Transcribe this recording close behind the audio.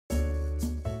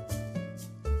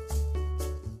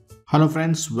Hello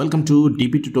friends, welcome to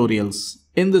dptutorials.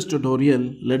 In this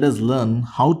tutorial, let us learn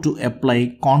how to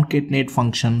apply concatenate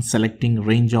function selecting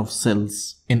range of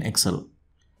cells in Excel.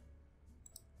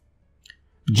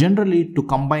 Generally, to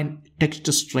combine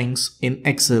text strings in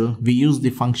Excel, we use the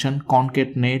function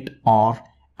concatenate or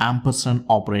ampersand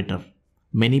operator.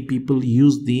 Many people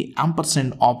use the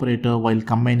ampersand operator while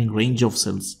combining range of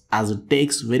cells as it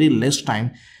takes very less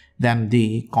time than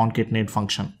the concatenate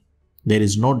function. There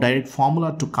is no direct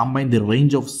formula to combine the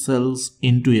range of cells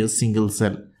into a single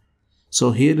cell.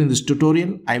 So here in this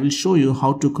tutorial, I will show you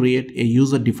how to create a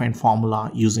user-defined formula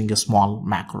using a small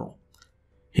macro.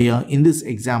 Here in this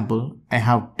example, I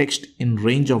have text in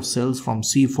range of cells from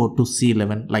C4 to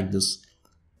C11 like this.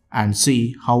 And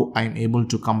see how I am able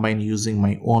to combine using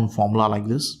my own formula like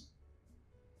this.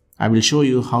 I will show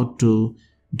you how to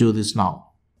do this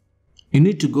now. You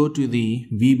need to go to the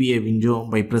VBA window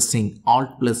by pressing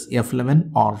Alt plus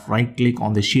F11 or right click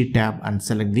on the Sheet tab and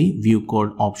select the View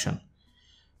Code option.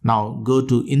 Now go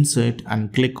to Insert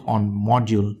and click on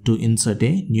Module to insert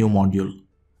a new module.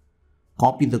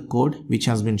 Copy the code which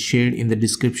has been shared in the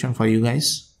description for you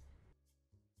guys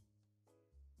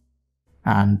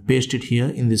and paste it here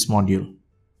in this module.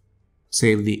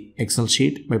 Save the Excel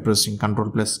sheet by pressing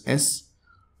Ctrl plus S.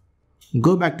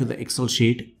 Go back to the Excel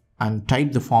sheet and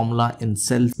type the formula in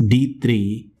cell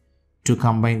D3 to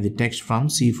combine the text from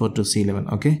C4 to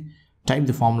C11. Okay, type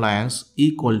the formula as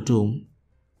equal to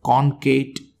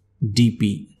concate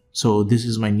dp. So this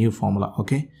is my new formula.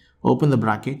 Okay, open the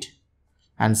bracket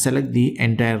and select the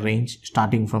entire range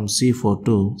starting from C4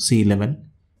 to C11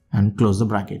 and close the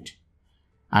bracket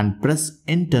and press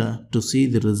enter to see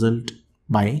the result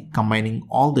by combining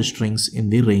all the strings in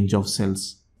the range of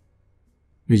cells,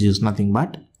 which is nothing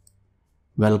but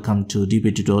welcome to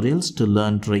dptutorials to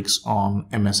learn tricks on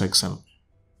MS Excel.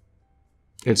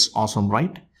 It's awesome,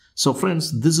 right? So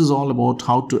friends, this is all about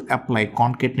how to apply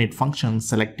concatenate function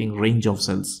selecting range of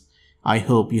cells. I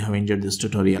hope you have enjoyed this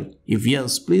tutorial. If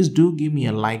yes, please do give me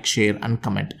a like, share and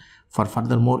comment. For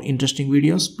further more interesting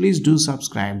videos, please do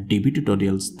subscribe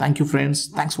dptutorials. Thank you friends.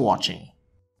 Thanks for watching.